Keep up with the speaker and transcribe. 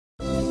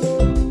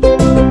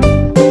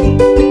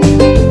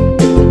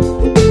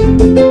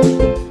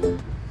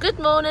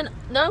morning,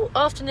 no,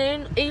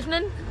 afternoon,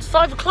 evening. It's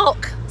 5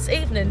 o'clock. It's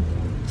evening.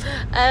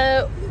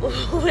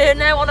 We're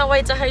now on our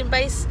way to home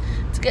base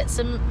to get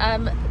some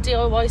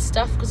DIY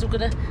stuff because we're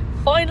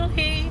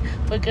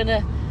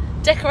gonna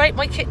decorate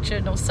my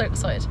kitchen. I'm so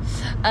excited.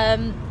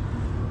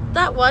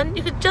 That one,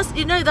 you could just,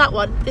 that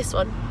one, this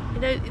one, you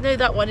know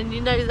that one, and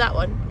you know that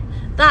one.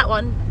 That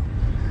one,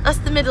 that's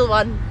the middle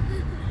one.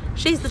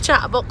 She's the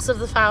chatterbox of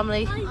the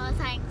family. Oh,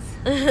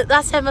 thanks.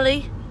 That's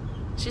Emily.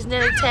 She's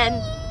nearly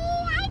 10.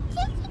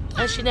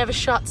 And she never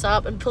shuts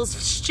up and pulls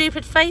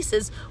stupid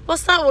faces.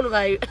 What's that all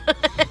about?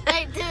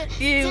 Wait,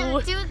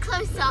 do a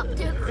close up.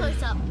 Do a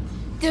close up.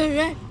 Do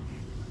it.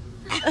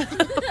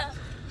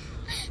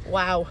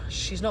 Wow,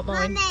 she's not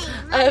mine.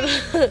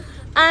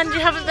 And you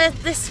haven't met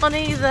this one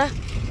either.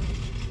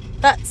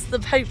 That's the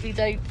Popey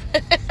Dope.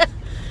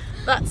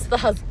 That's the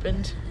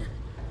husband.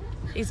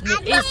 He's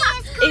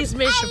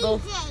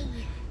miserable.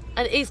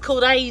 And he's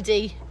called AD.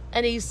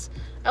 And he's,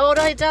 how old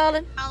are you,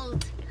 darling?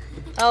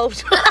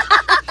 Old.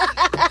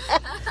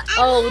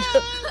 Old.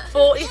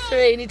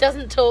 43, and he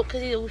doesn't talk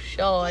because he's all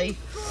shy.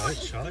 Oh,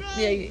 shy?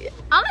 Yeah.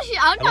 I'm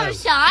not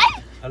shy.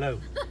 Hello.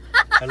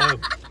 Hello.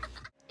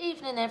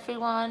 Evening,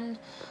 everyone.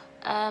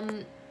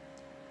 I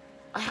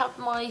have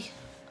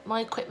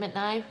my equipment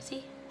now.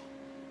 See?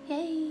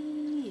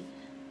 Yay!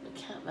 Look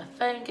at my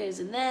phone goes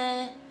in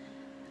there.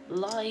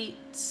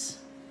 Lights.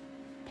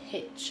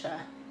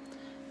 Picture.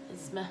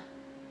 There's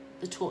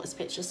the tortoise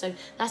picture. So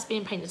that's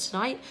being painted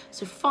tonight.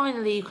 So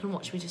finally you can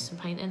watch me do some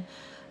painting.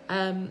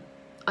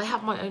 I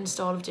have my own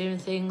style of doing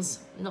things,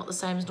 not the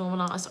same as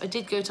normal artists. I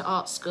did go to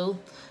art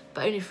school,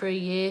 but only for a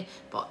year.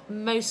 But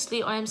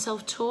mostly I am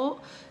self-taught.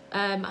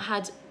 I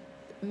had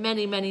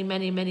many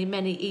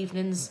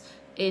evenings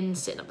in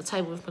sitting at the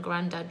table with my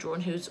granddad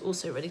drawing, who's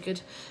also really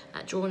good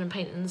at drawing and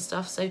painting and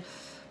stuff. So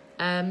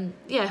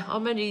yeah,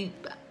 I'm only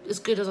as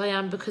good as I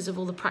am because of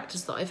all the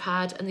practice that I've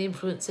had and the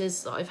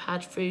influences that I've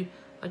had through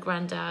my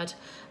granddad.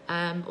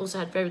 Also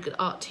had very good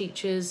art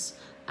teachers,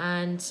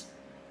 and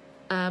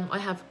I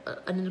have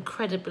an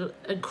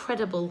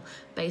incredible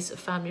base of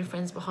family and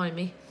friends behind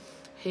me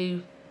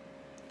who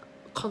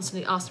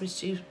constantly ask me to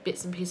do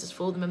bits and pieces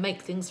for them and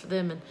make things for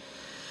them and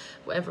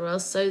whatever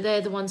else. So they're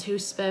the ones who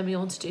spur me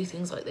on to do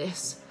things like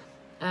this.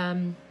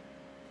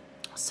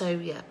 So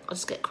yeah, I'll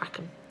just get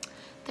cracking.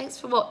 Thanks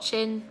for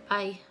watching.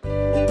 Bye.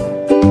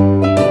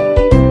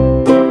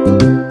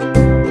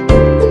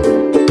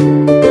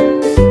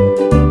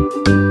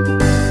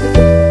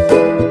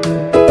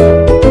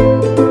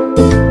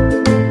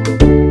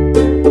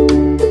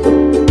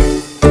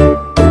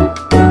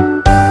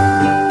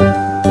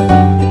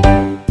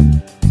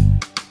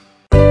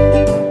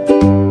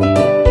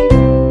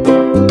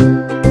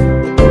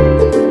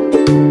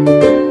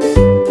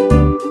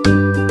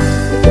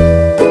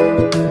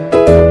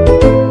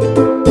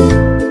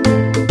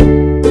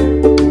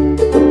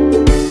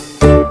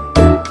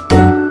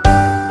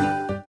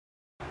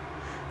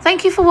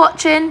 Thank you for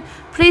watching.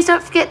 Please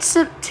don't forget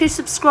to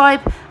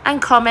subscribe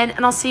and comment,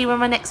 and I'll see you in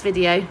my next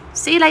video.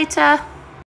 See you later.